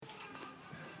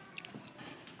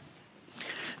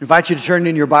I invite you to turn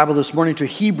in your Bible this morning to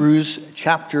Hebrews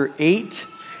chapter 8.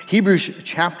 Hebrews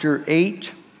chapter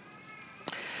 8.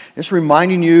 Just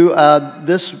reminding you,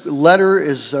 this letter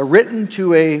is written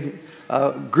to a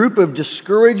group of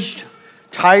discouraged,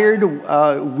 tired,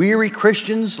 weary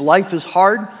Christians. Life is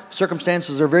hard.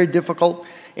 Circumstances are very difficult.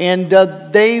 And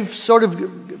they've sort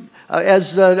of,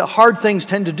 as hard things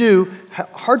tend to do,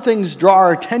 hard things draw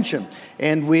our attention.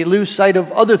 And we lose sight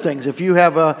of other things. If you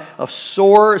have a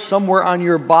sore somewhere on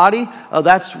your body,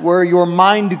 that's where your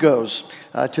mind goes,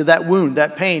 to that wound,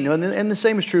 that pain. And the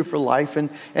same is true for life.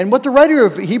 And what the writer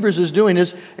of Hebrews is doing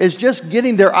is just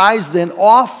getting their eyes then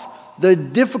off the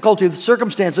difficulty of the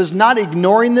circumstances, not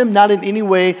ignoring them, not in any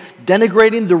way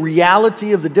denigrating the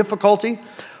reality of the difficulty,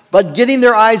 but getting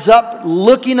their eyes up,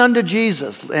 looking unto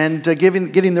Jesus, and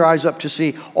getting their eyes up to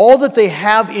see all that they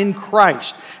have in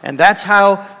Christ. And that's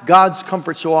how God's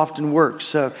comfort so often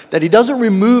works. That He doesn't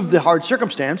remove the hard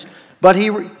circumstance, but He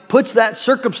puts that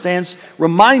circumstance,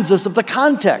 reminds us of the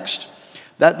context.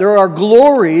 That there are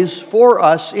glories for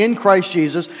us in Christ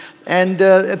Jesus, and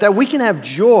that we can have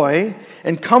joy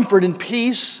and comfort and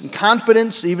peace and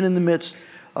confidence even in the midst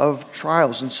of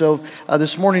trials. And so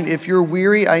this morning, if you're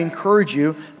weary, I encourage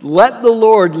you, let the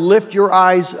Lord lift your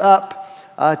eyes up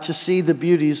to see the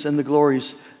beauties and the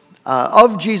glories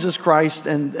of Jesus Christ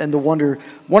and the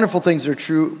wonderful things that are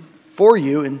true for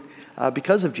you and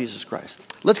because of Jesus Christ.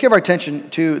 Let's give our attention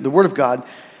to the Word of God.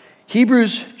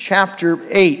 Hebrews chapter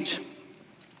 8.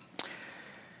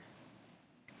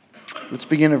 Let's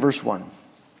begin at verse 1.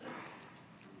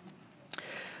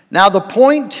 Now the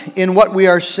point in what we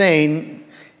are saying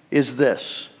is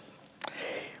this: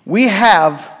 we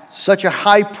have such a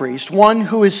high priest, one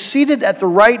who is seated at the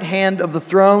right hand of the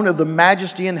throne of the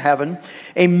majesty in heaven,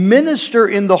 a minister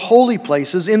in the holy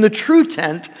places, in the true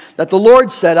tent that the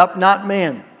Lord set up, not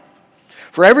man.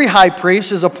 For every high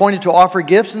priest is appointed to offer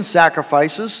gifts and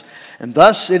sacrifices, and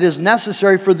thus it is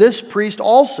necessary for this priest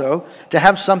also to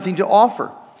have something to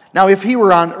offer. Now, if he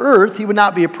were on earth, he would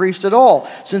not be a priest at all,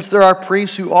 since there are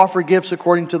priests who offer gifts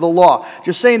according to the law.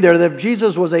 Just saying there that if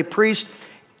Jesus was a priest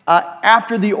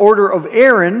after the order of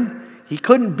Aaron, he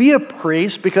couldn't be a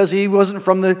priest because he wasn't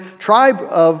from the tribe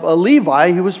of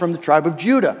Levi, he was from the tribe of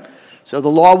Judah. So the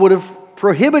law would have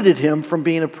prohibited him from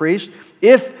being a priest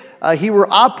if he were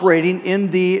operating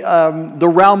in the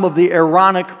realm of the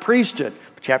Aaronic priesthood.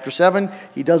 Chapter 7,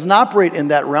 he doesn't operate in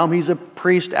that realm. He's a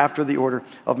priest after the order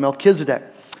of Melchizedek.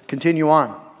 Continue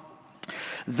on.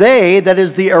 They, that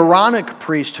is the Aaronic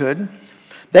priesthood,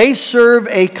 they serve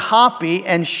a copy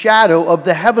and shadow of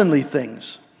the heavenly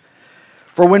things.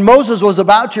 For when Moses was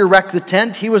about to erect the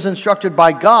tent, he was instructed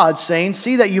by God, saying,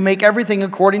 "See that you make everything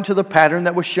according to the pattern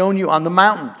that was shown you on the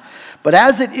mountain." But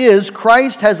as it is,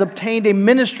 Christ has obtained a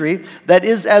ministry that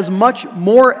is as much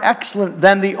more excellent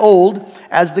than the old,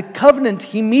 as the covenant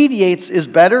he mediates is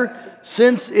better,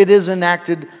 since it is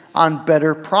enacted on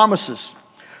better promises.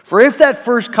 For if that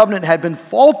first covenant had been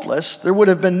faultless, there would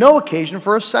have been no occasion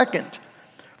for a second.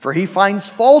 For he finds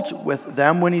fault with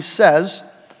them when he says,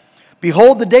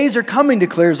 "Behold, the days are coming,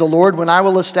 declares the Lord, when I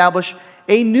will establish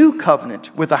a new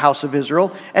covenant with the house of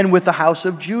Israel and with the house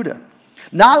of Judah.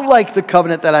 Not like the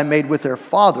covenant that I made with their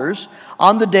fathers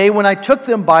on the day when I took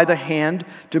them by the hand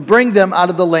to bring them out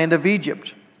of the land of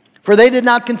Egypt. For they did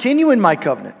not continue in my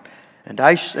covenant,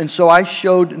 and so I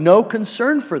showed no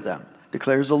concern for them,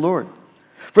 declares the Lord.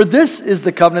 For this is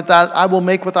the covenant that I will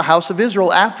make with the house of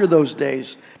Israel after those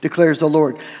days, declares the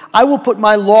Lord. I will put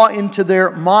my law into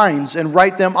their minds and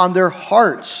write them on their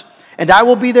hearts. And I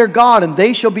will be their God, and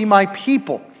they shall be my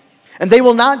people. And they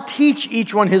will not teach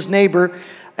each one his neighbor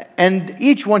and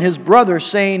each one his brother,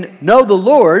 saying, 'Know the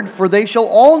Lord,' for they shall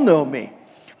all know me,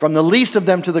 from the least of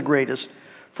them to the greatest.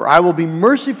 For I will be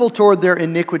merciful toward their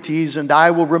iniquities, and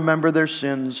I will remember their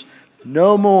sins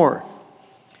no more."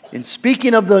 In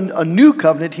speaking of a new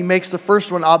covenant, he makes the first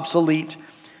one obsolete,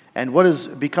 and what is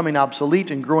becoming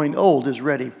obsolete and growing old is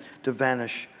ready to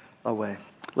vanish away.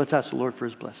 Let's ask the Lord for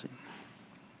His blessing.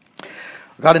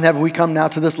 God in heaven, we come now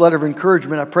to this letter of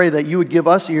encouragement. I pray that you would give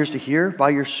us ears to hear by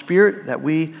your Spirit, that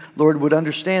we, Lord, would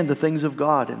understand the things of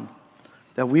God, and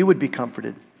that we would be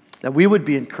comforted, that we would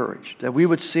be encouraged, that we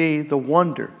would see the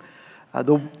wonder,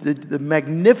 the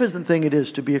magnificent thing it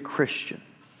is to be a Christian.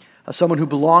 Someone who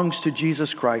belongs to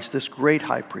Jesus Christ, this great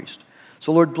high priest.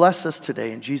 So Lord, bless us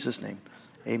today in Jesus' name.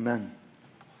 Amen.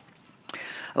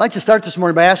 I'd like to start this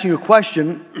morning by asking you a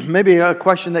question, maybe a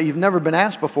question that you've never been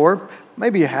asked before.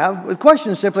 Maybe you have. The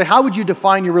question is simply, how would you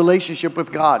define your relationship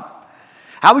with God?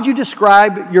 How would you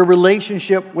describe your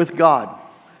relationship with God?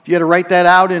 If you had to write that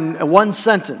out in one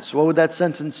sentence, what would that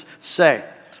sentence say?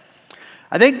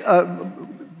 I think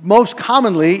most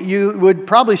commonly, you would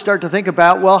probably start to think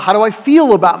about, well, how do I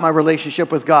feel about my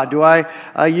relationship with God?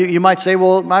 You might say,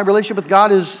 well, my relationship with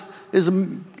God is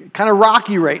kind of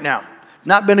rocky right now.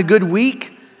 Not been a good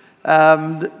week.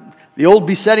 The old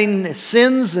besetting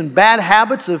sins and bad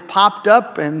habits have popped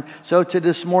up, and so to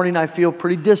this morning I feel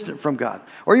pretty distant from God.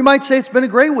 Or you might say it's been a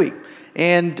great week,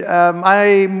 and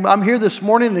I'm here this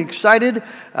morning and excited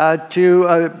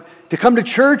to come to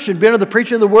church and be under the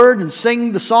preaching of the Word and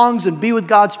sing the songs and be with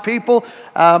God's people.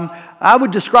 I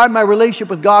would describe my relationship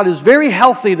with God as very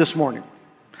healthy this morning.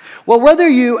 Well,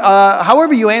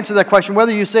 however you answer that question,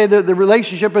 whether you say that the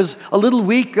relationship is a little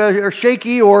weak or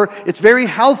shaky or it's very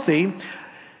healthy,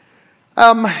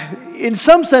 in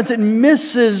some sense it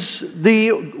misses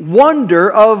the wonder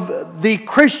of the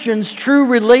Christian's true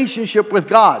relationship with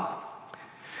God.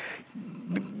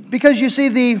 Because you see,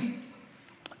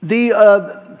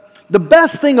 the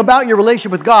best thing about your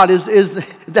relationship with God is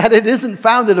that it isn't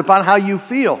founded upon how you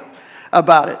feel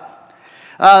about it.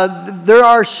 There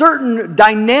are certain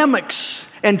dynamics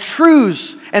and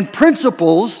truths and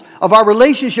principles of our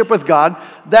relationship with God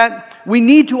that we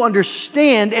need to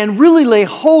understand and really lay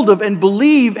hold of and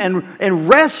believe and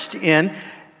rest in.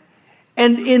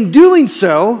 And in doing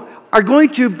so, are going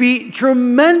to be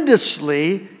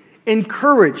tremendously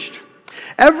encouraged.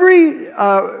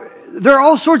 There are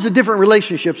all sorts of different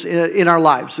relationships in our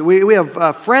lives. We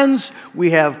have friends,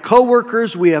 we have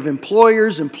coworkers, we have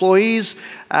employers, employees.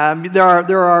 There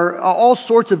are all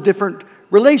sorts of different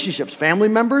relationships, family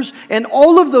members, and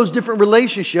all of those different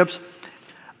relationships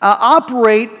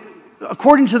operate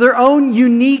according to their own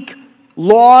unique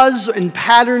laws and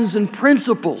patterns and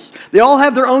principles. They all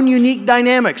have their own unique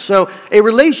dynamics. So a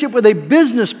relationship with a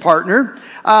business partner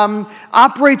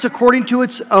operates according to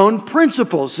its own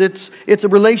principles. It's a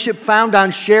relationship found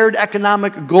on shared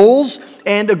economic goals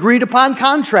and agreed upon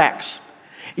contracts.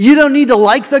 You don't need to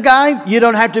like the guy. You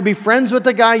don't have to be friends with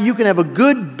the guy. You can have a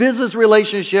good business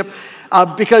relationship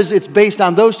because it's based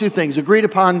on those two things, agreed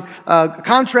upon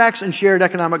contracts and shared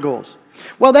economic goals.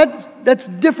 Well, that's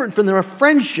different from a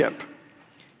friendship.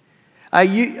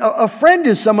 A friend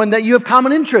is someone that you have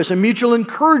common interests and mutual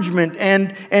encouragement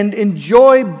and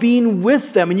enjoy being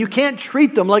with them, and you can't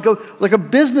treat them like a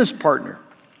business partner.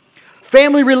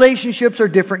 Family relationships are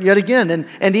different yet again,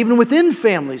 and even within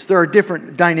families there are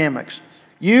different dynamics.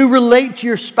 You relate to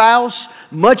your spouse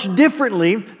much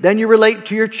differently than you relate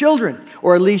to your children,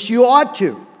 or at least you ought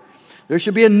to. There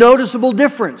should be a noticeable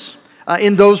difference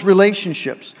in those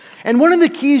relationships. And one of the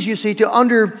keys, you see,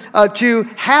 to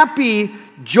happy,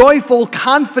 joyful,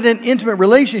 confident, intimate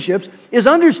relationships is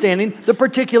understanding the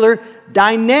particular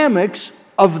dynamics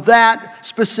of that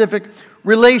specific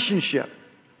relationship.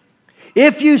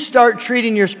 If you start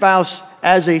treating your spouse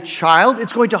as a child,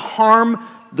 it's going to harm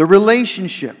the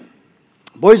relationship.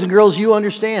 Boys and girls, you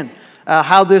understand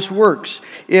how this works.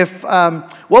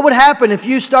 What would happen if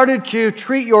you started to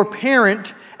treat your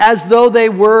parent as though they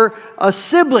were a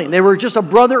sibling? They were just a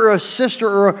brother or a sister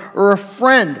or a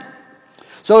friend.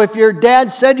 So if your dad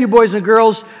said to you, boys and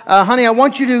girls, honey, I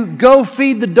want you to go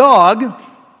feed the dog,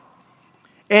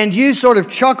 and you sort of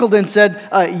chuckled and said,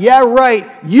 yeah, right,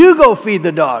 you go feed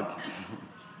the dog.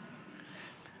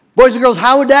 Boys and girls,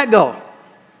 how would that go?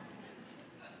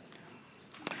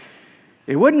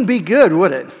 It wouldn't be good,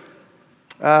 would it?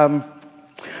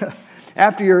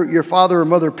 After your father or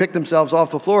mother picked themselves off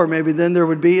the floor, maybe then there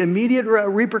would be immediate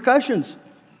repercussions.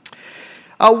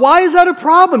 Why is that a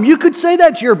problem? You could say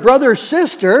that to your brother or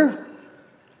sister.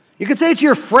 You could say it to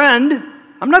your friend.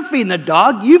 I'm not feeding the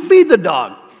dog. You feed the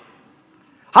dog.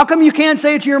 How come you can't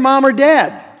say it to your mom or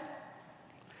dad?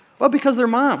 Well, because they're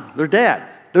mom, they're dad.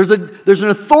 There's an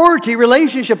authority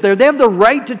relationship there. They have the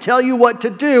right to tell you what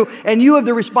to do, and you have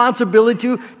the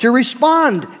responsibility to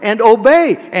respond and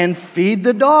obey and feed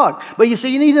the dog. But you see,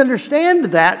 you need to understand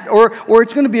that, or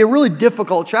it's going to be a really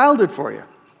difficult childhood for you.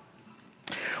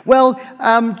 Well,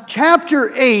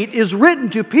 chapter 8 is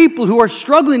written to people who are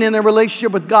struggling in their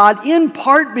relationship with God, in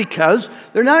part because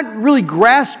they're not really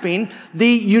grasping the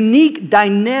unique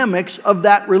dynamics of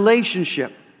that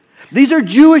relationship. These are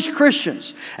Jewish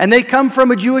Christians, and they come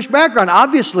from a Jewish background.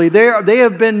 Obviously, they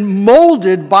have been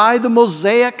molded by the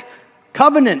Mosaic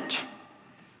covenant.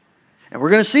 And we're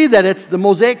going to see that the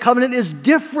Mosaic covenant is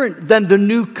different than the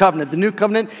New Covenant. The New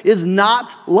Covenant is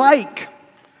not like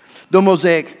the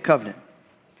Mosaic covenant.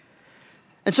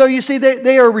 And so you see,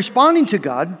 they are responding to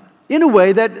God in a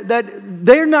way that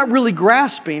they're not really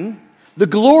grasping the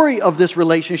glory of this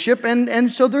relationship, and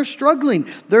so they're struggling.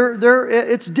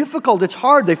 It's difficult. It's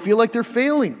hard. They feel like they're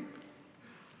failing.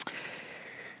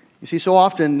 You see, so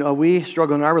often we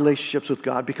struggle in our relationships with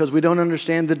God because we don't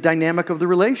understand the dynamic of the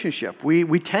relationship.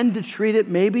 We tend to treat it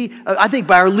maybe, I think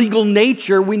by our legal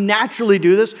nature, we naturally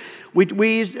do this. We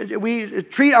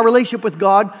treat our relationship with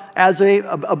God as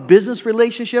a business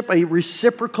relationship, a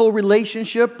reciprocal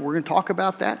relationship. We're going to talk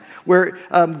about that. Where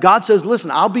God says,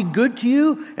 listen, I'll be good to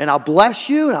you, and I'll bless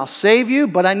you, and I'll save you,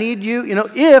 but I need you,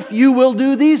 if you will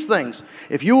do these things.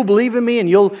 If you will believe in me, and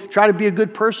you'll try to be a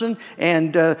good person,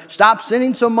 and stop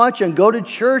sinning so much, and go to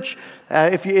church,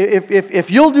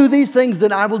 if you'll do these things,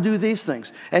 then I will do these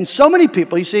things. And so many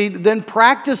people, you see, then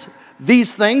practice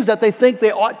these things that they think they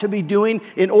ought to be doing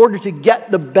in order to get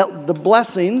the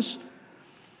blessings.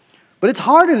 But it's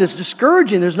hard and it's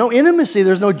discouraging. There's no intimacy,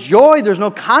 there's no joy, there's no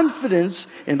confidence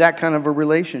in that kind of a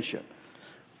relationship.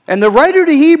 And the writer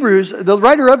to Hebrews, the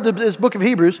writer of this book of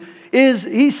Hebrews,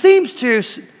 he seems to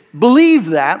believe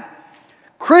that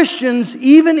Christians,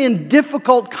 even in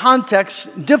difficult contexts,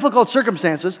 difficult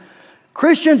circumstances,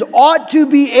 Christians ought to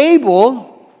be able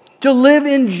to live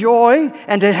in joy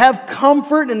and to have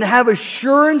comfort and to have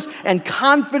assurance and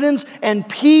confidence and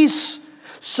peace,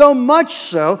 so much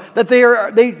so that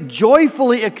they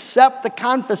joyfully accept the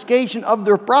confiscation of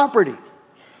their property.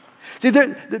 See,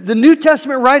 the New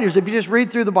Testament writers, if you just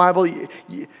read through the Bible,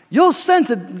 you'll sense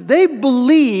that they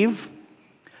believe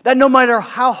that no matter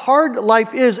how hard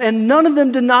life is, and none of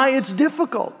them deny it's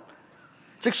difficult.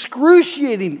 It's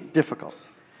excruciating difficult.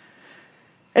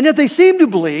 And yet they seem to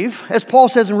believe, as Paul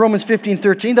says in Romans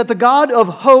 15:13, that the God of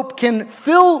hope can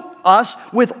fill us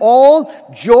with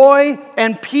all joy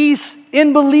and peace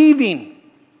in believing.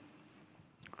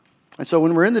 And so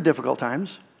when we're in the difficult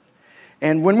times,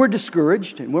 and when we're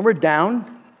discouraged, and when we're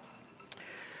down,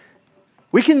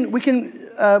 we can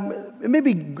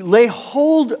maybe lay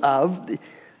hold of,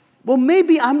 well,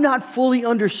 maybe I'm not fully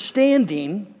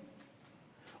understanding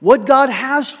what God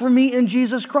has for me in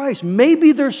Jesus Christ.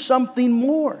 Maybe there's something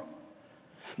more.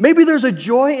 Maybe there's a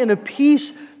joy and a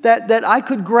peace that I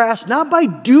could grasp, not by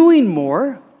doing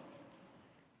more,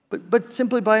 but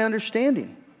simply by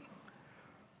understanding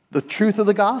the truth of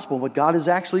the gospel, what God has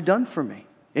actually done for me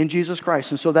in Jesus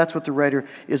Christ. And so that's what the writer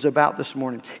is about this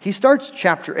morning. He starts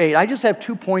chapter 8. I just have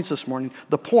 2 points this morning.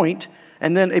 The point,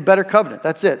 and then a better covenant.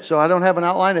 That's it. So I don't have an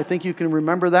outline. I think you can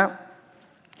remember that.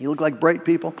 You look like bright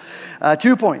people.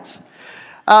 2 points.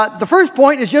 The first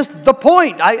point is just the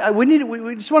point.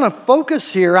 We just want to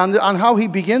focus here on how he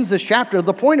begins this chapter.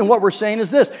 The point in what we're saying is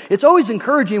this. It's always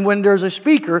encouraging when there's a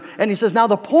speaker and he says, now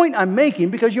the point I'm making,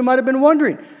 because you might have been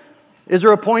wondering, is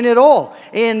there a point at all?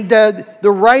 And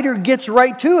the writer gets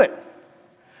right to it.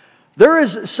 There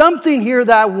is something here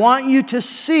that I want you to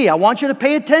see. I want you to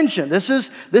pay attention. This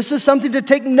is something to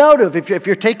take note of. If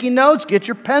you're taking notes, get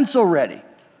your pencil ready.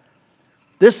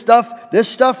 This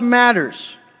stuff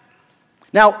matters.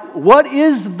 Now, what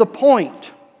is the point?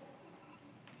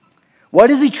 What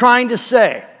is he trying to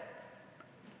say?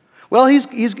 Well, he's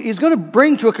going to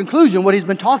bring to a conclusion what he's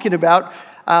been talking about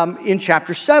in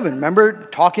chapter 7. Remember,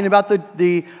 talking about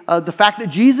the fact that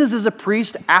Jesus is a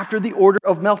priest after the order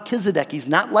of Melchizedek. He's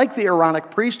not like the Aaronic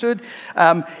priesthood.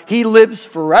 He lives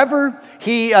forever.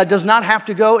 He does not have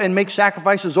to go and make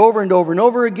sacrifices over and over and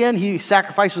over again. He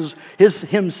sacrifices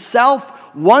himself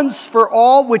once for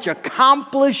all, which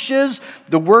accomplishes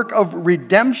the work of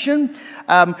redemption.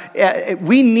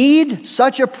 We need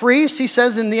such a priest. He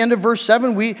says in the end of verse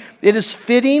 7, it is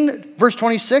fitting, verse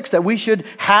 26, that we should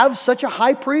have such a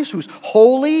high priest who's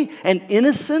holy and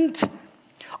innocent,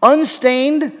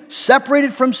 unstained,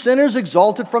 separated from sinners,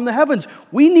 exalted from the heavens.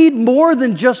 We need more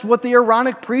than just what the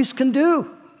Aaronic priest can do.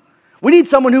 We need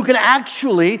someone who can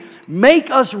actually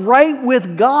make us right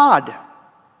with God.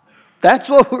 That's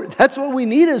what we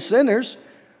need as sinners.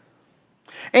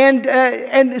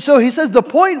 And so he says the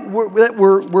point that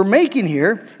we're making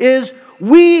here is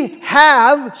we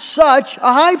have such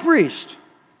a high priest.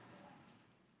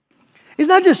 He's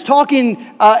not just talking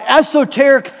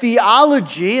esoteric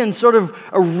theology and sort of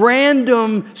a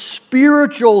random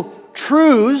spiritual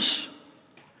truths.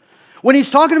 When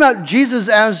he's talking about Jesus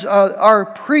as our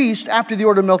priest after the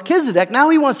order of Melchizedek, now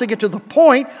he wants to get to the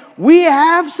point. We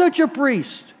have such a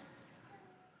priest.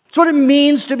 That's what it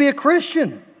means to be a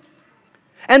Christian.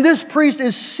 And this priest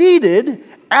is seated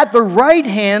at the right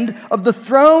hand of the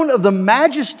throne of the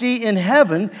majesty in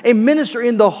heaven, a minister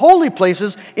in the holy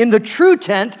places, in the true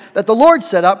tent that the Lord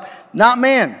set up, not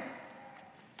man.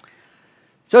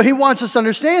 So he wants us to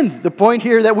understand the point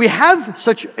here that we have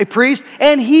such a priest,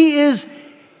 and he's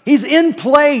in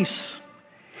place.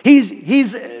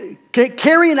 He's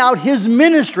carrying out his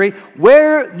ministry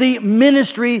where the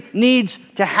ministry needs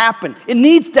to happen. It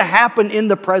needs to happen in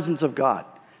the presence of God.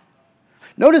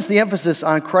 Notice the emphasis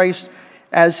on Christ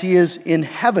as he is in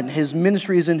heaven. His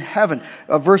ministry is in heaven.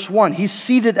 Verse 1, he's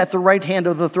seated at the right hand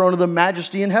of the throne of the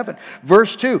majesty in heaven.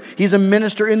 Verse 2, he's a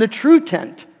minister in the true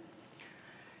tent.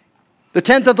 The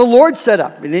tent that the Lord set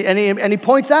up. And he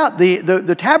points out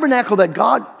the tabernacle that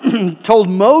God told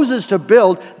Moses to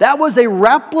build, that was a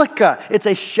replica. It's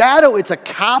a shadow. It's a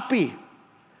copy.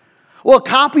 Well, a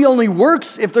copy only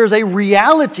works if there's a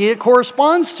reality it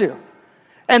corresponds to.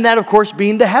 And that, of course,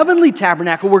 being the heavenly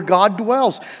tabernacle where God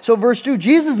dwells. So verse 2,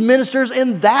 Jesus ministers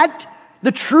in that,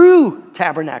 the true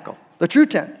tabernacle, the true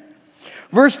tent.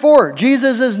 Verse 4,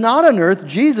 Jesus is not on earth.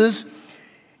 Jesus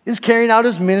is carrying out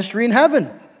his ministry in heaven.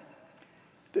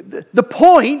 The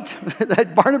point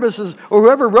that Barnabas or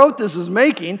whoever wrote this is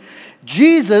making,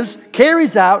 Jesus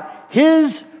carries out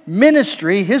his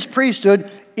ministry, his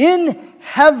priesthood in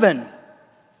heaven.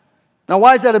 Now,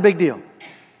 why is that a big deal?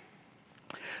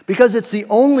 Because it's the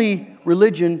only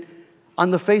religion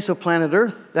on the face of planet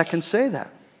Earth that can say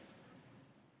that.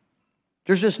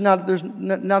 There's not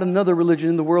another religion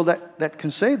in the world that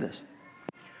can say this.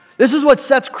 This is what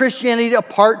sets Christianity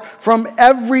apart from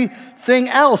everything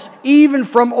else, even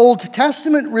from Old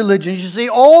Testament religions. You see,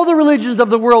 all the religions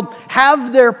of the world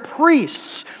have their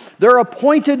priests, their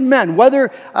appointed men.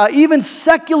 Whether even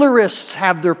secularists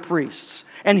have their priests,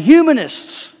 and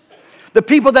humanists, the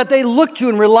people that they look to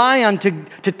and rely on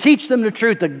to teach them the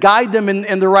truth, to guide them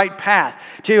in the right path,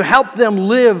 to help them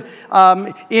live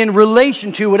in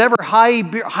relation to whatever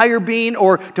higher being,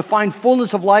 or to find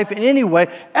fullness of life in any way.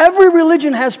 Every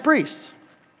religion has priests.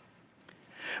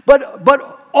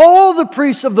 But all the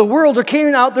priests of the world are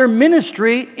carrying out their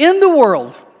ministry in the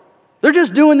world. They're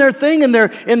just doing their thing in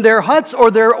their huts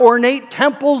or their ornate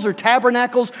temples or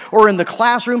tabernacles or in the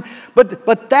classroom.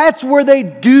 But that's where they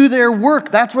do their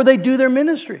work. That's where they do their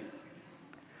ministry.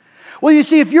 Well, you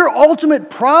see, if your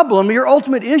ultimate problem, your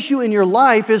ultimate issue in your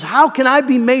life is how can I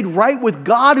be made right with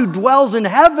God who dwells in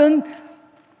heaven,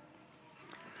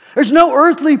 there's no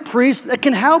earthly priest that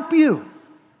can help you.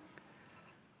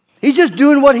 He's just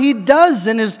doing what he does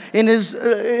in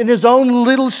his own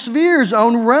little sphere, his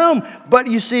own realm. But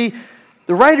you see,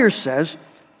 the writer says,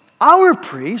 our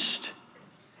priest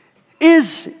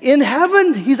is in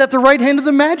heaven. He's at the right hand of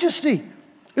the majesty.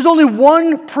 There's only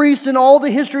one priest in all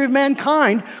the history of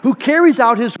mankind who carries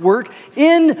out his work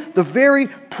in the very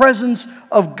presence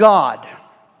of God.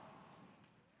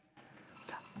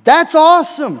 That's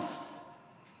awesome.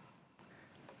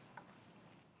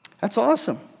 That's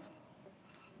awesome.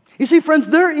 You see, friends,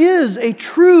 there is a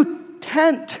true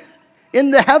tent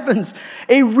in the heavens,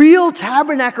 a real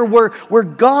tabernacle where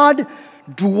God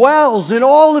dwells in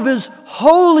all of his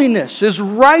holiness, his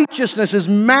righteousness, his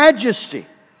majesty.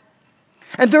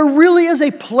 And there really is a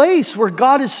place where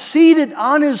God is seated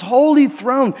on his holy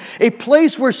throne, a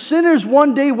place where sinners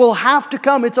one day will have to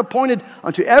come. It's appointed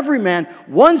unto every man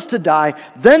once to die,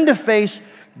 then to face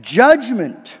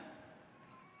judgment.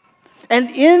 And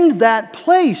in that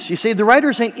place, you see, the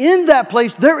writer is saying, in that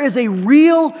place, there is a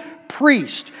real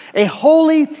priest, a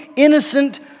holy,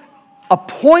 innocent,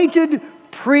 appointed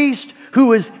priest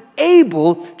who is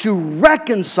able to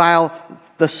reconcile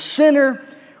the sinner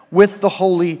with the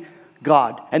holy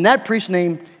God. And that priest's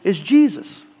name is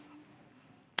Jesus.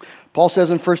 Paul says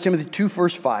in 1 Timothy 2,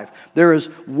 verse 5, there is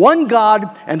one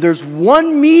God and there's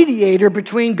one mediator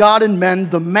between God and men,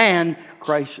 the man,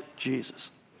 Christ Jesus.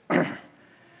 Isn't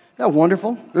that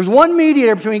wonderful? There's one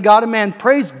mediator between God and man.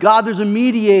 Praise God, there's a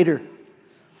mediator.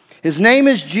 His name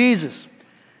is Jesus.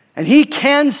 And he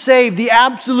can save the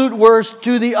absolute worst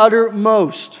to the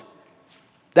uttermost.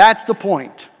 That's the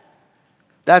point.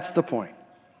 That's the point.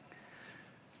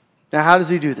 Now, how does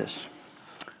he do this?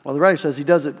 Well, the writer says he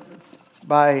does it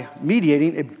by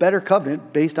mediating a better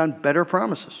covenant based on better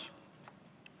promises.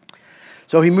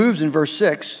 So he moves in verse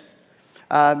 6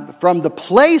 from the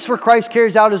place where Christ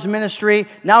carries out his ministry.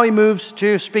 Now he moves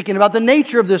to speaking about the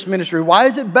nature of this ministry. Why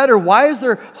is it better? Why is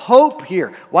there hope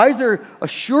here? Why is there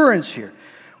assurance here?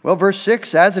 Well, verse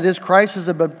 6, as it is, Christ has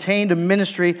obtained a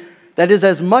ministry that is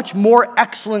as much more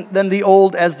excellent than the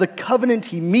old, as the covenant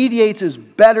he mediates is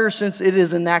better, since it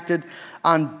is enacted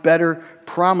on better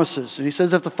promises. And he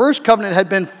says if the first covenant had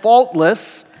been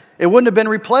faultless, it wouldn't have been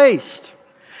replaced.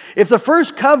 If the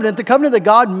first covenant, the covenant that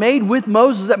God made with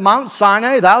Moses at Mount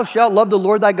Sinai, thou shalt love the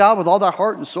Lord thy God with all thy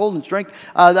heart and soul and strength,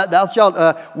 thou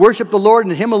shalt worship the Lord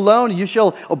and him alone, and you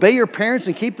shall obey your parents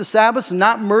and keep the Sabbaths and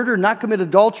not murder, not commit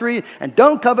adultery, and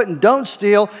don't covet and don't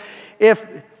steal.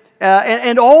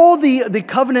 And all the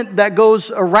covenant that goes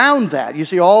around that, you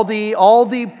see, all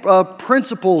the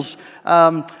principles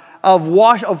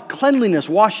of cleanliness,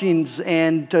 washings,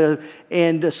 and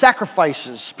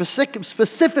sacrifices,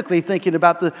 specifically thinking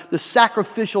about the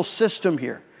sacrificial system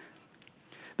here.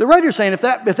 The writer's saying if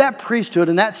that priesthood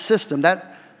and that system,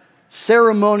 that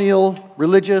ceremonial,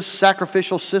 religious,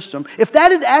 sacrificial system, if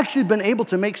that had actually been able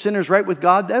to make sinners right with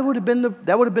God, that would have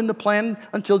been the plan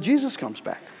until Jesus comes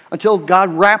back, until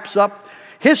God wraps up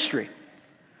history.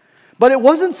 But it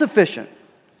wasn't sufficient.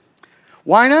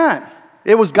 Why not?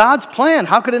 It was God's plan.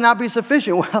 How could it not be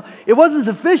sufficient? Well, it wasn't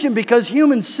sufficient because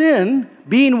human sin,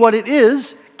 being what it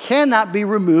is, cannot be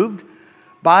removed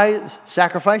by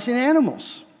sacrificing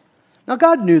animals. Now,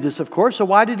 God knew this, of course, so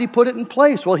why did He put it in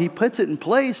place? Well, He puts it in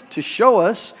place to show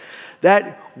us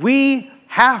that we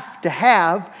have to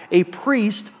have a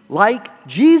priest like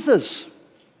Jesus.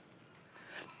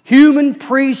 Human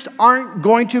priests aren't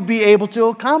going to be able to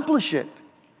accomplish it.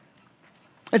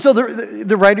 And so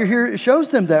the writer here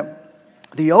shows them that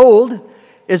the old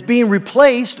is being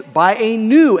replaced by a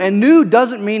new. And new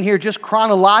doesn't mean here just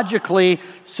chronologically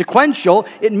sequential.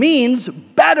 It means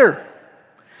better.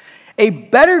 A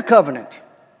better covenant.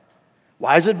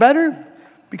 Why is it better?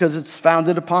 Because it's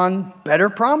founded upon better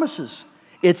promises.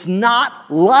 It's not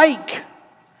like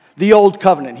the old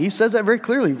covenant. He says that very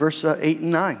clearly, verse 8 and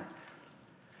 9.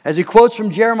 As he quotes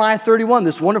from Jeremiah 31,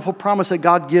 this wonderful promise that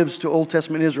God gives to Old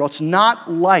Testament Israel. It's not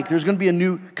like. There's going to be a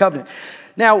new covenant.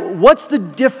 Now, what's the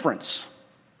difference?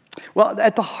 Well,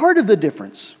 at the heart of the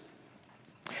difference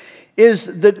is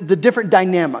the different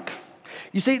dynamic.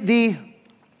 You see,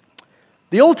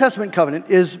 the Old Testament covenant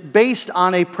is based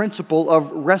on a principle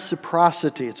of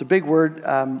reciprocity. It's a big word,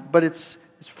 but it's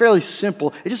fairly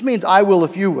simple. It just means I will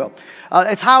if you will.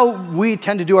 It's how we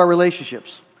tend to do our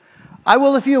relationships. I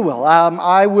will if you will.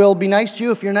 I will be nice to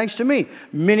you if you're nice to me.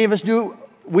 Many of us do.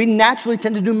 We naturally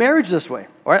tend to do marriage this way.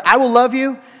 All right? I will love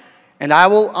you, and I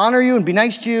will honor you and be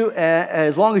nice to you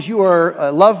as long as you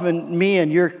are loving me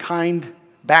and you're kind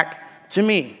back to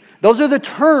me. Those are the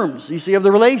terms, you see, of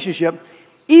the relationship,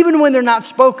 even when they're not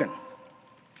spoken.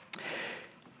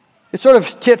 It's sort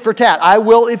of tit for tat. I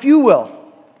will if you will.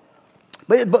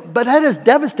 But that has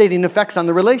devastating effects on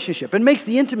the relationship. It makes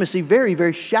the intimacy very,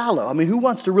 very shallow. I mean, who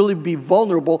wants to really be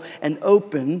vulnerable and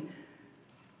open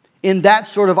in that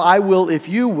sort of I will if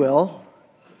you will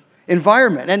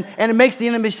environment? And it makes the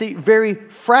intimacy very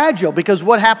fragile, because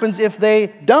what happens if they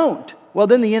don't? Well,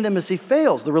 then the intimacy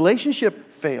fails. The relationship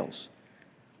fails.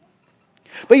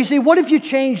 But you see, what if you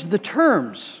change the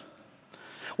terms?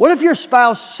 What if your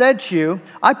spouse said to you,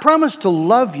 I promise to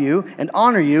love you and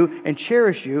honor you and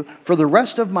cherish you for the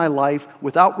rest of my life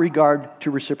without regard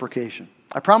to reciprocation?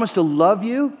 I promise to love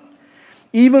you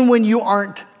even when you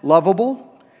aren't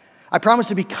lovable. I promise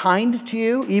to be kind to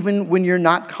you even when you're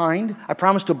not kind. I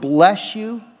promise to bless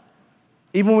you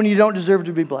even when you don't deserve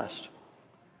to be blessed.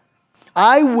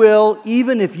 I will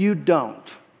even if you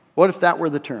don't. What if that were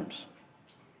the terms?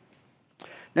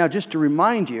 Now, just to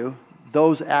remind you,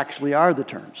 those actually are the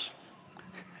terms.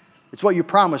 It's what you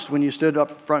promised when you stood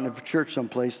up front of a church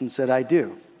someplace and said, I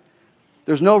do.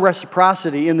 There's no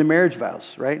reciprocity in the marriage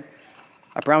vows, right?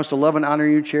 I promise to love and honor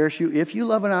you and cherish you if you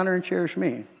love and honor and cherish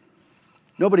me.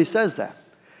 Nobody says that.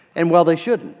 And well, they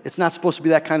shouldn't. It's not supposed to be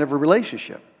that kind of a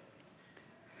relationship.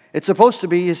 It's supposed to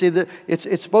be, you see,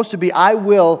 it's supposed to be, I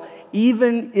will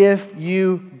even if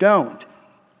you don't.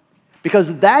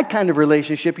 Because that kind of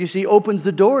relationship, you see, opens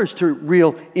the doors to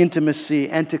real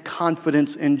intimacy and to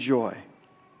confidence and joy.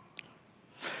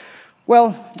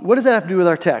 Well, what does that have to do with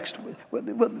our text?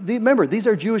 Remember, these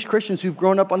are Jewish Christians who've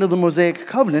grown up under the Mosaic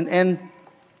covenant, and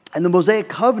the Mosaic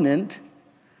covenant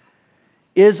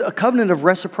is a covenant of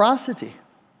reciprocity.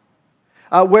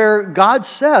 Where God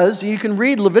says, you can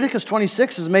read Leviticus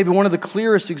 26 as maybe one of the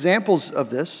clearest examples of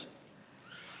this.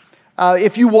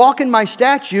 If you walk in my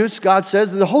statutes, God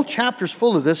says, the whole chapter's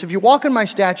full of this. If you walk in my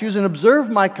statutes and observe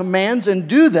my commands and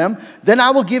do them, then I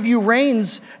will give you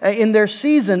rains in their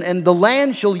season, and the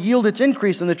land shall yield its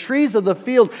increase, and the trees of the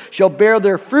field shall bear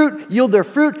their fruit, yield their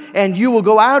fruit, and you will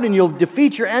go out and you'll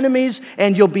defeat your enemies,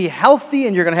 and you'll be healthy,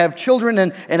 and you're going to have children,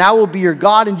 and I will be your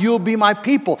God, and you will be my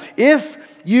people. If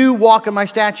you walk in my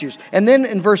statutes. And then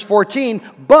in verse 14,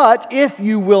 but if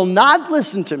you will not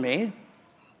listen to me,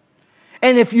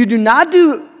 and if you do not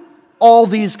do all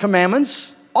these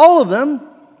commandments, all of them,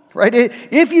 right?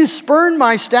 If you spurn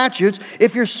my statutes,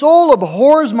 if your soul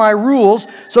abhors my rules,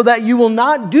 so that you will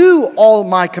not do all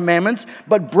my commandments,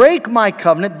 but break my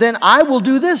covenant, then I will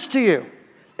do this to you.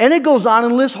 And it goes on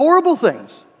and lists horrible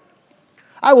things.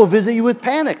 I will visit you with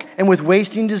panic and with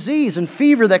wasting disease and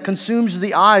fever that consumes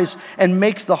the eyes and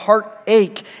makes the heart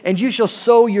ache. And you shall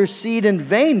sow your seed in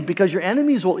vain because your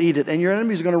enemies will eat it and your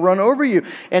enemies are going to run over you.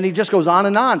 And he just goes on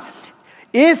and on.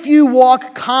 If you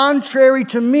walk contrary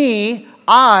to me,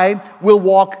 I will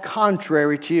walk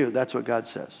contrary to you. That's what God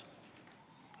says.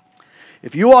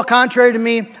 If you walk contrary to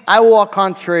me, I will walk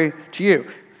contrary to you.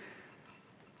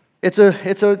 It's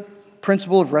a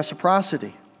principle of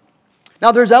reciprocity.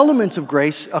 Now, there's elements of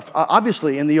grace,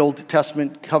 obviously, in the Old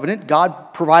Testament covenant,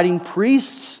 God providing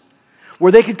priests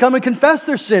where they could come and confess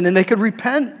their sin and they could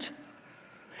repent.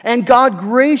 And God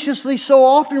graciously so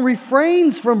often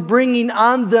refrains from bringing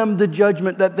on them the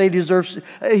judgment that they deserve.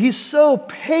 He's so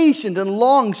patient and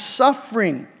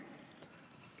long-suffering.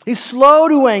 He's slow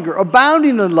to anger,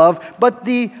 abounding in love, but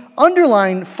the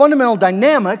underlying fundamental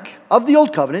dynamic of the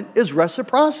Old Covenant is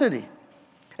reciprocity.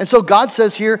 And so God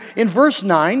says here in verse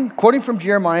 9, quoting from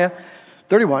Jeremiah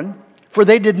 31, "For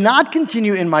they did not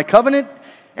continue in my covenant,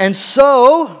 and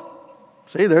so,"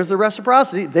 see, there's the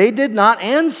reciprocity, "they did not,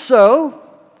 and so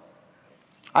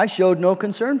I showed no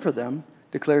concern for them,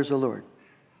 declares the Lord."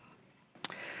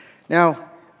 Now,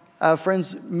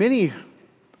 friends,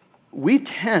 we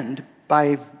tend,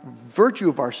 by virtue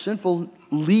of our sinful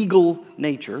legal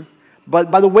nature, but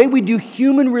by the way we do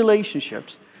human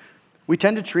relationships, we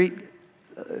tend to treat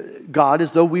God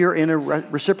as though we are in a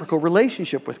reciprocal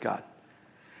relationship with God,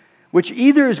 which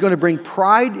either is going to bring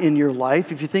pride in your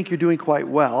life if you think you're doing quite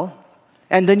well,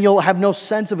 and then you'll have no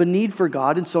sense of a need for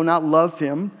God and so not love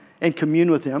Him and commune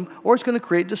with Him, or it's going to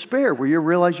create despair where you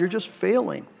realize you're just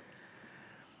failing.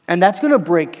 And that's going to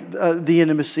break the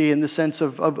intimacy and the sense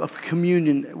of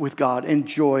communion with God and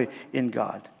joy in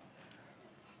God.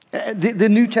 The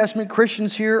New Testament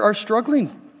Christians here are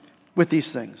struggling with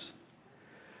these things.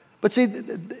 But see,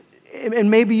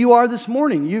 and maybe you are this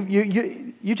morning,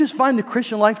 you just find the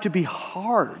Christian life to be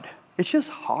hard. It's just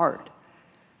hard.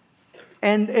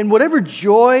 And whatever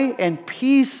joy and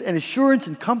peace and assurance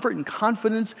and comfort and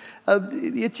confidence,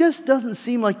 it just doesn't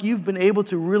seem like you've been able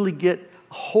to really get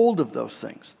hold of those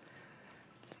things.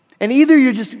 And either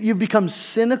you've become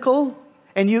cynical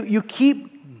and you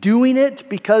keep doing it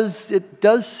because it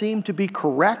does seem to be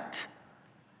correct,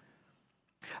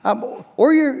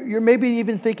 or you're maybe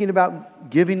even thinking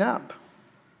about giving up.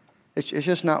 It's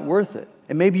just not worth it.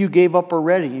 And maybe you gave up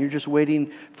already and you're just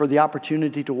waiting for the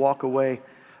opportunity to walk away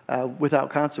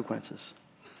without consequences.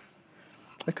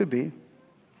 That could be.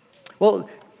 Well,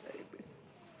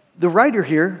 the writer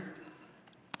here,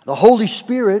 the Holy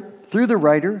Spirit, through the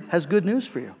writer, has good news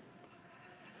for you.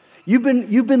 You've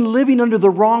been living under the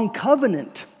wrong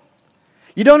covenant.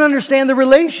 You don't understand the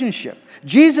relationship.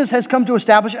 Jesus has come to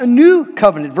establish a new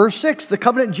covenant. Verse 6, the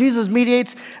covenant Jesus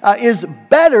mediates is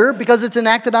better because it's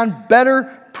enacted on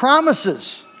better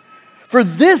promises. "For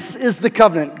this is the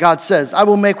covenant," God says, "I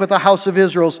will make with the house of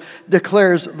Israel,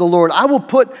 declares the Lord. I will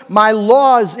put my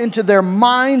laws into their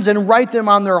minds and write them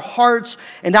on their hearts,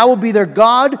 and I will be their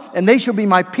God, and they shall be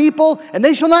my people, and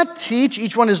they shall not teach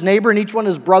each one his neighbor and each one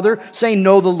his brother, saying,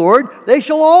 'Know the Lord.' They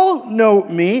shall all know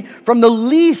me, from the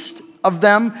least of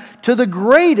them to the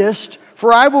greatest,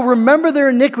 for I will remember their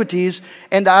iniquities,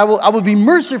 and I will be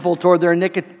merciful toward their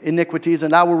iniquities,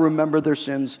 and I will remember their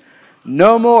sins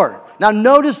no more." Now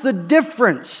notice the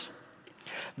difference.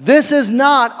 This is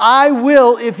not, "I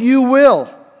will if you will."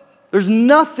 There's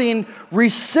nothing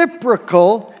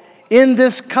reciprocal in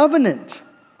this covenant.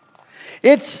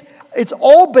 It's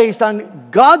all based on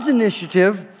God's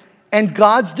initiative and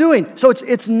God's doing. So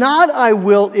it's not, "I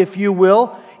will if you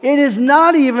will." It is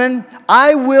not even,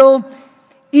 "I will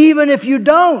even if you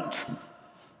don't."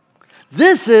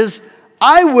 This is,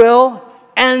 "I will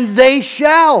and they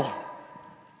shall."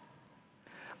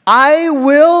 I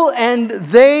will and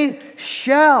they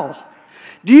shall.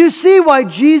 Do you see why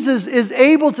Jesus is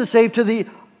able to save to the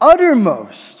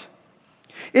uttermost?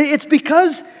 It's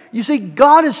because, you see,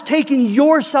 God has taken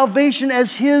your salvation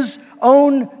as His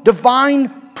own divine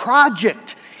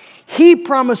project. He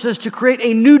promises to create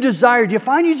a new desire. Do you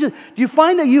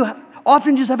find that you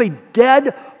often just have a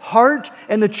dead heart?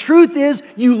 And the truth is,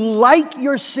 you like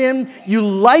your sin, you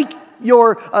like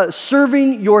your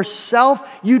serving yourself.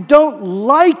 You don't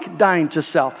like dying to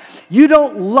self. You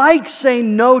don't like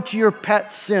saying no to your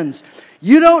pet sins.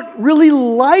 You don't really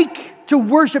like to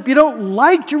worship. You don't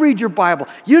like to read your Bible.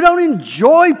 You don't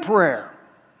enjoy prayer.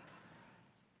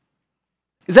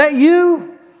 Is that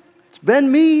you? It's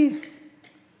been me.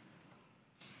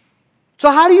 So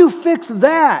how do you fix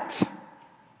that?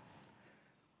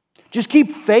 Just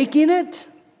keep faking it?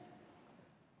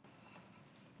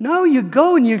 No, you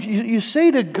go and you say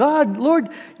to God, "Lord,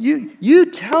 you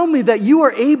tell me that you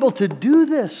are able to do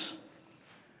this.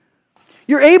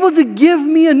 You're able to give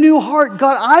me a new heart.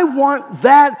 God, I want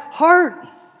that heart.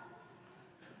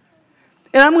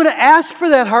 And I'm going to ask for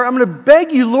that heart. I'm going to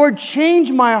beg you, Lord,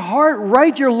 change my heart.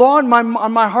 Write your law on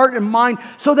my heart and mind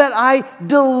so that I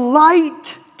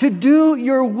delight to do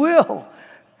your will."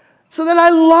 So then I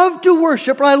love to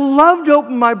worship, and I love to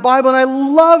open my Bible, and I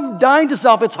love dying to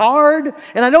self. It's hard,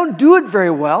 and I don't do it very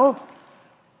well,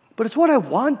 but it's what I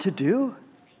want to do.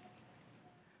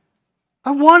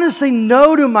 I want to say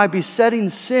no to my besetting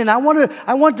sin. I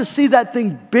want to see that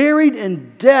thing buried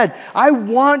and dead.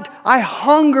 I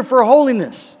hunger for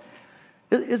holiness.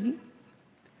 Isn't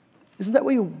that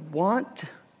what you want?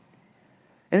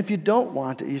 And if you don't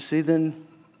want it, you see, then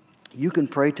you can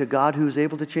pray to God who is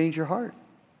able to change your heart.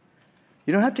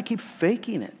 You don't have to keep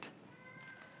faking it.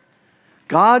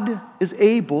 God is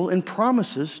able and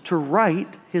promises to write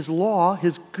His law,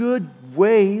 His good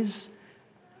ways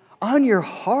on your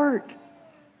heart.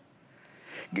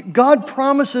 God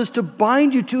promises to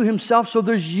bind you to Himself so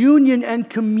there's union and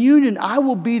communion. I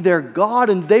will be their God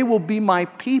and they will be my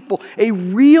people. A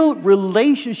real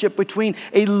relationship between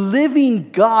a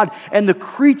living God and the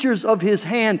creatures of His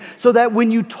hand, so that when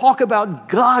you talk about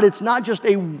God, it's not just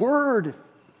a word.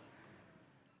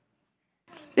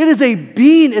 It is a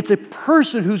being, it's a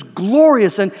person who's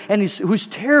glorious and who's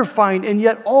terrifying and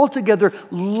yet altogether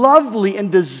lovely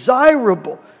and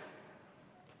desirable.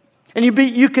 And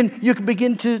you can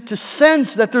begin to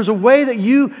sense that there's a way that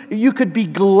you could be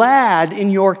glad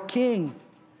in your King.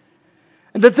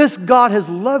 And that this God has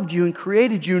loved you and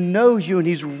created you, knows you, and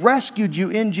He's rescued you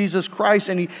in Jesus Christ.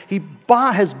 And He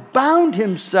has bound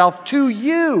Himself to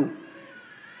you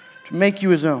to make you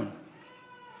His own.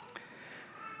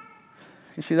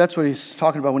 You see, that's what He's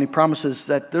talking about when He promises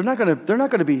that they're not going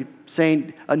to be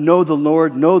saying, know the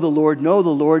Lord, know the Lord, know the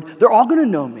Lord. They're all going to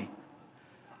know me.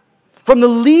 From the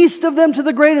least of them to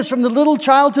the greatest, from the little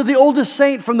child to the oldest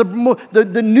saint, from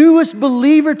the newest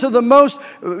believer to the most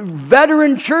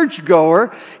veteran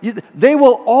churchgoer, they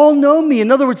will all know me.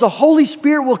 In other words, the Holy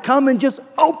Spirit will come and just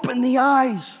open the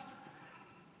eyes.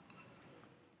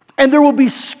 And there will be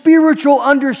spiritual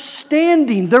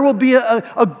understanding. There will be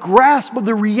a grasp of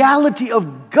the reality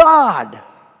of God.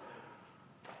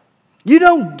 You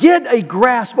don't get a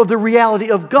grasp of the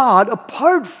reality of God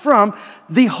apart from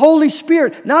the Holy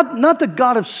Spirit. Not the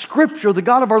God of Scripture, the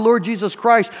God of our Lord Jesus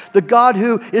Christ, the God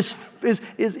who is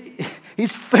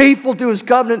He's faithful to His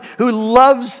covenant, who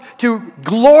loves to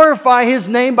glorify His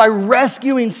name by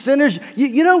rescuing sinners.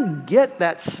 You don't get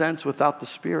that sense without the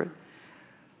Spirit.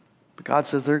 But God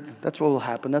says that's what will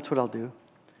happen, that's what I'll do.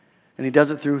 And He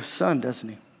does it through His Son, doesn't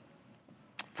He?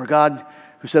 For God,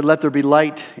 who said, "Let there be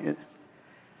light,"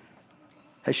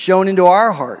 has shown into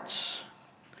our hearts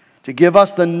to give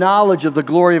us the knowledge of the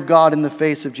glory of God in the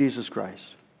face of Jesus Christ.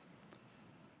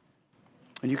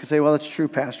 And you can say, "Well, it's true,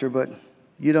 Pastor, but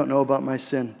you don't know about my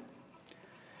sin."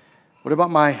 What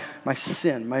about my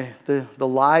sin, the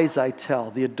lies I tell,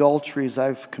 the adulteries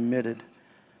I've committed,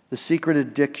 the secret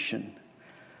addiction,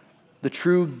 the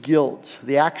true guilt,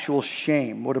 the actual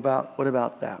shame? What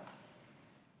about that?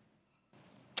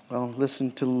 Well,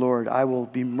 listen to the Lord. I will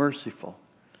be merciful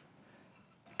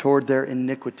toward their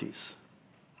iniquities,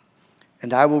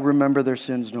 and I will remember their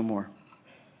sins no more.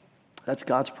 That's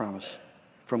God's promise.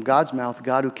 From God's mouth,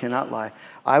 God who cannot lie.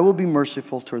 I will be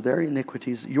merciful toward their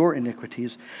iniquities, your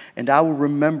iniquities, and I will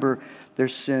remember their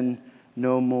sin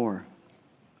no more.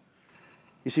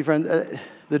 You see, friend,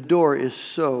 the door is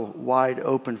so wide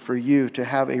open for you to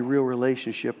have a real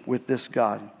relationship with this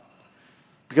God.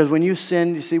 Because when you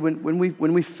sin, you see, when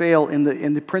we fail in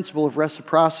the principle of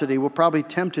reciprocity, we're probably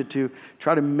tempted to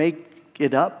try to make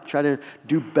it up, try to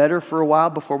do better for a while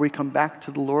before we come back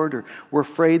to the Lord, or we're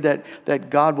afraid that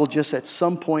God will just at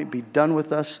some point be done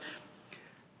with us.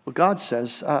 Well, God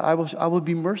says, I will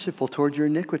be merciful toward your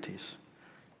iniquities.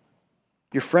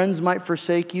 Your friends might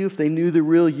forsake you if they knew the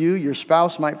real you. Your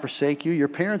spouse might forsake you. Your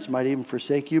parents might even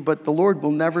forsake you, but the Lord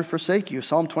will never forsake you.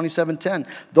 Psalm 27:10,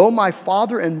 "Though my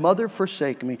father and mother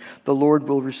forsake me, the Lord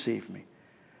will receive me."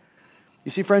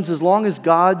 You see, friends, as long as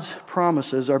God's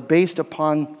promises are based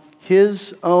upon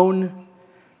His own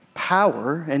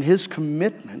power and His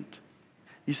commitment,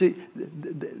 you see,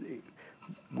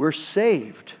 we're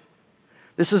saved.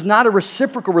 This is not a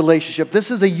reciprocal relationship.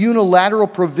 This is a unilateral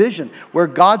provision where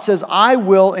God says, "I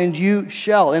will and you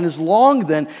shall." And as long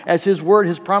then as His word,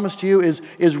 His promise to you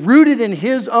is rooted in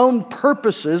His own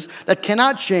purposes that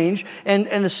cannot change and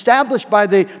established by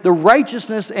the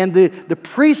righteousness and the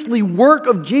priestly work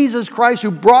of Jesus Christ,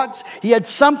 He had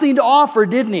something to offer,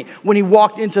 didn't He, when He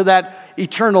walked into that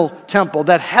eternal temple,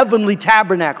 that heavenly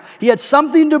tabernacle. He had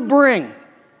something to bring.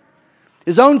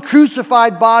 His own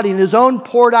crucified body and His own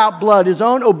poured out blood, His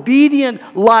own obedient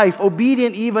life,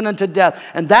 obedient even unto death.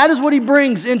 And that is what He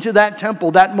brings into that temple,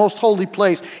 that most holy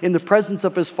place, in the presence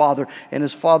of His Father. And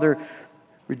His Father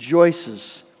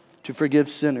rejoices to forgive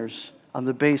sinners on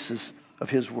the basis of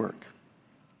His work.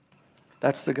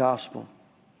 That's the gospel.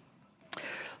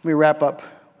 Let me wrap up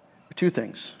with two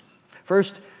things.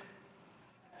 First,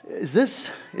 is this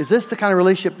the kind of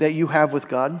relationship that you have with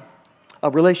God? A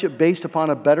relationship based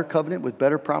upon a better covenant with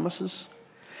better promises?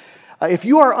 If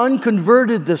you are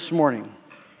unconverted this morning,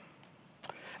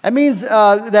 that means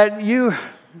that you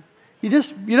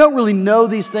don't really know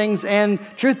these things, and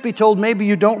truth be told, maybe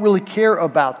you don't really care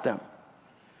about them.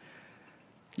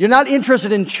 You're not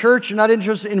interested in church, you're not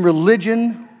interested in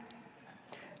religion,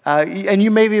 and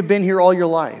you maybe have been here all your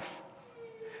life.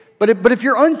 But if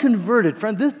you're unconverted,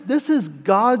 friend, this is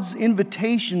God's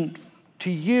invitation to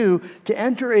you to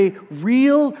enter a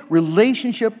real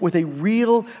relationship with a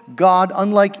real God,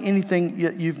 unlike anything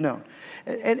you've known.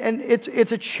 And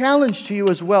it's a challenge to you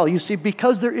as well. You see,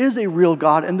 because there is a real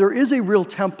God and there is a real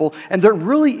temple and there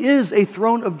really is a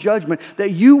throne of judgment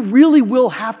that you really will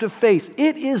have to face.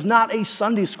 It is not a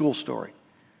Sunday school story.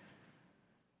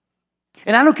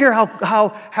 And I don't care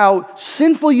how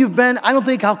sinful you've been. I don't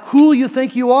think how cool you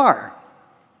think you are.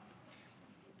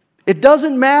 It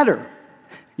doesn't matter.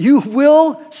 You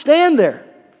will stand there.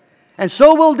 And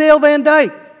so will Dale Van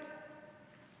Dyke.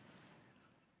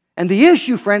 And the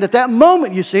issue, friend, at that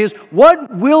moment, you see, is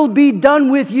what will be done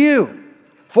with you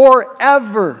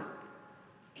forever?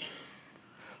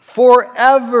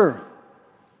 Forever.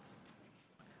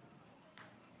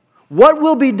 What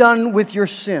will be done with your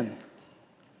sin?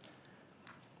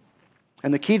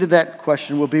 And the key to that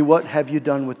question will be, what have you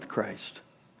done with Christ?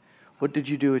 What did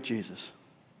you do with Jesus?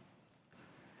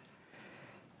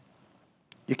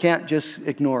 You can't just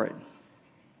ignore it.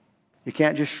 You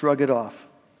can't just shrug it off.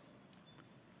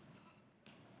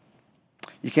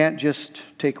 You can't just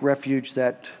take refuge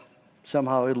that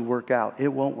somehow it'll work out. It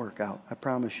won't work out, I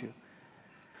promise you.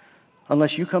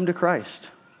 Unless you come to Christ.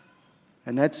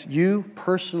 And that's you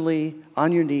personally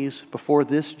on your knees before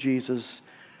this Jesus,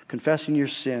 confessing your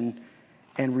sin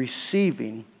and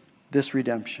receiving this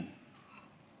redemption.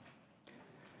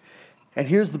 And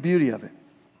here's the beauty of it.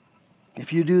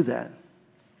 If you do that,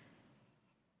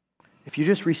 if you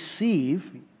just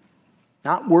receive,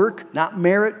 not work, not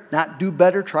merit, not do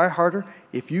better, try harder,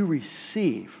 if you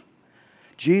receive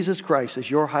Jesus Christ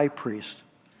as your high priest,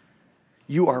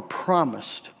 you are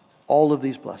promised all of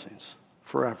these blessings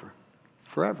forever.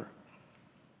 Forever.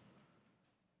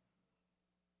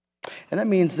 And that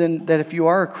means then that if you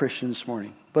are a Christian this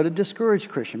morning, but a discouraged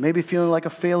Christian, maybe feeling like a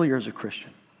failure as a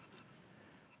Christian,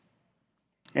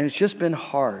 and it's just been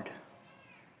hard,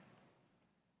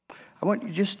 I want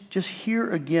you just hear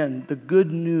again the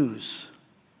good news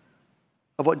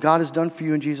of what God has done for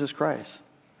you in Jesus Christ.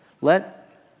 Let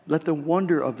the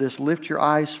wonder of this lift your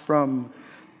eyes from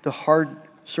the hard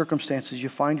circumstances you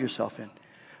find yourself in.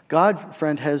 God,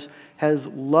 friend, has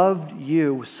loved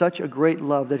you with such a great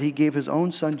love that He gave His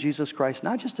own Son, Jesus Christ,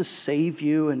 not just to save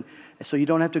you and so you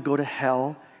don't have to go to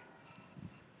hell.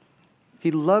 He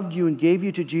loved you and gave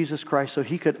you to Jesus Christ so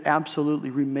He could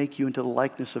absolutely remake you into the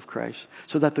likeness of Christ,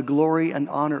 so that the glory and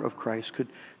honor of Christ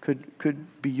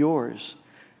could be yours.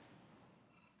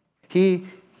 He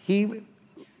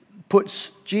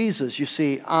puts Jesus, you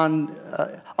see, on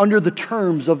under the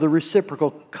terms of the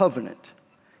reciprocal covenant.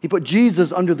 He put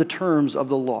Jesus under the terms of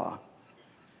the law.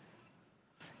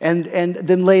 And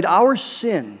then laid our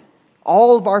sin,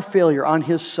 all of our failure, on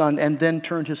His Son, and then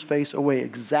turned His face away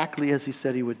exactly as He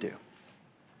said He would do.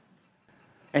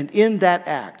 And in that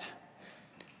act,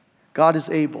 God is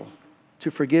able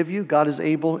to forgive you. God is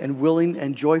able and willing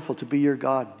and joyful to be your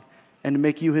God and to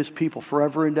make you His people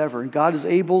forever and ever. And God is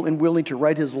able and willing to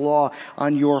write His law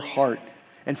on your heart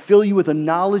and fill you with a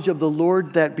knowledge of the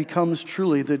Lord that becomes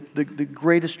truly the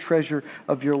greatest treasure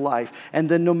of your life. And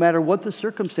then no matter what the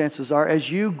circumstances are,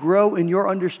 as you grow in your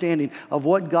understanding of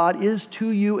what God is to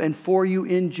you and for you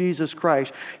in Jesus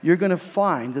Christ, you're going to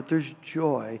find that there's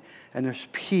joy and there's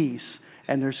peace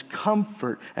and there's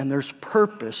comfort and there's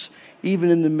purpose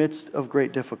even in the midst of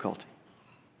great difficulty.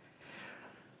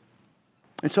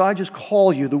 And so I just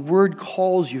call you, the Word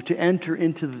calls you to enter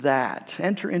into that.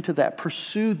 Enter into that.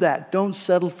 Pursue that. Don't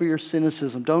settle for your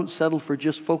cynicism. Don't settle for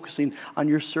just focusing on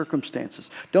your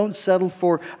circumstances. Don't settle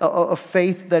for a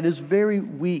faith that is very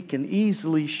weak and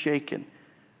easily shaken.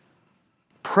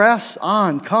 Press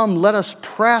on. Come, let us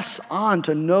press on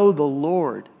to know the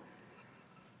Lord,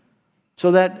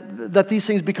 so that these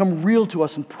things become real to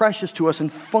us and precious to us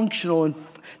and functional and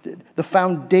the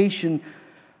foundation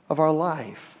of our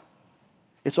life.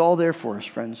 It's all there for us,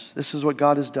 friends. This is what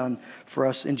God has done for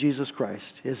us in Jesus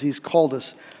Christ, as He's called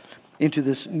us into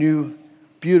this new,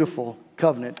 beautiful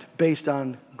covenant based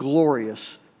on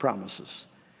glorious promises,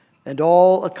 and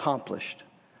all accomplished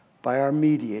by our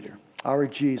mediator, our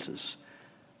Jesus,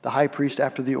 the high priest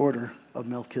after the order of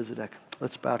Melchizedek.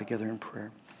 Let's bow together in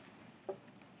prayer.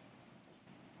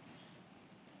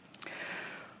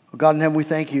 God in heaven, we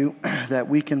thank you that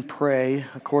we can pray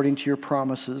according to your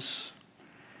promises.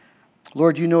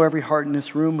 Lord, you know every heart in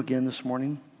this room again this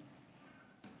morning.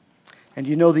 And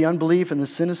you know the unbelief and the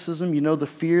cynicism. You know the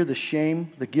fear, the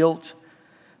shame, the guilt.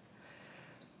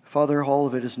 Father, all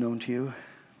of it is known to you.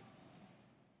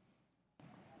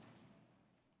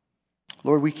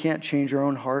 Lord, we can't change our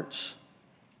own hearts,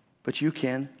 but you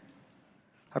can.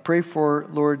 I pray for,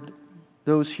 Lord,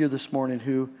 those here this morning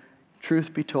who,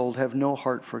 truth be told, have no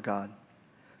heart for God.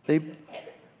 They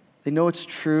know it's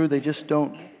true, they just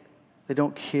don't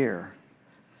care.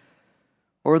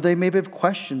 Or they maybe have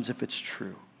questions if it's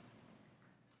true.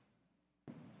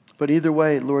 But either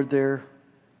way, Lord, they're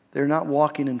not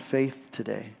walking in faith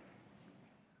today.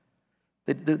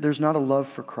 There's not a love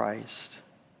for Christ.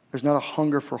 There's not a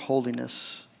hunger for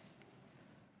holiness.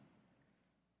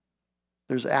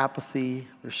 There's apathy.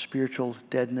 There's spiritual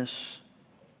deadness.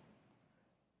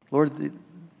 Lord,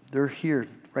 they're here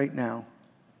right now.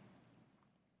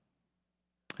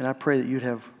 And I pray that you'd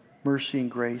have mercy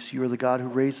and grace. You are the God who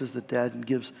raises the dead and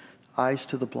gives eyes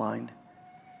to the blind.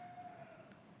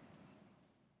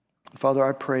 Father,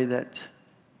 I pray that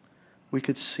we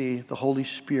could see the Holy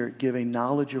Spirit give a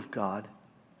knowledge of God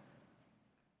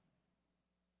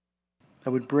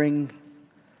that would bring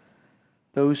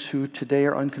those who today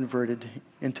are unconverted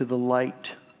into the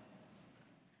light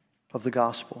of the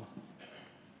gospel.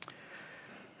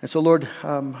 And so, Lord,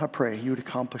 I pray you would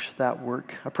accomplish that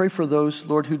work. I pray for those,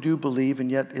 Lord, who do believe,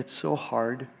 and yet it's so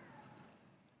hard.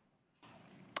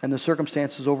 And the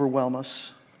circumstances overwhelm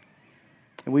us.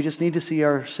 And we just need to see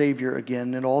our Savior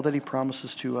again and all that he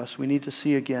promises to us. We need to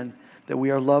see again that we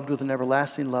are loved with an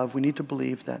everlasting love. We need to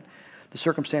believe that the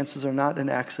circumstances are not an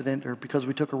accident or because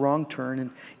we took a wrong turn. And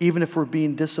even if we're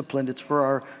being disciplined, it's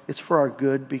for our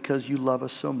good because you love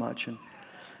us so much. And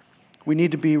we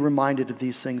need to be reminded of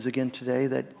these things again today,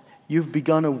 that you've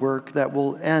begun a work that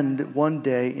will end one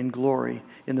day in glory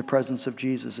in the presence of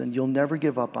Jesus. And you'll never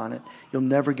give up on it. You'll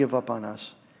never give up on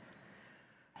us.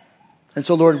 And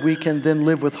so, Lord, we can then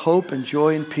live with hope and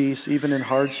joy and peace even in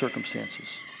hard circumstances.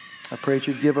 I pray that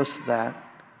you'd give us that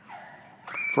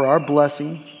for our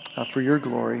blessing, for your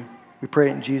glory. We pray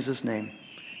it in Jesus' name.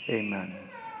 Amen.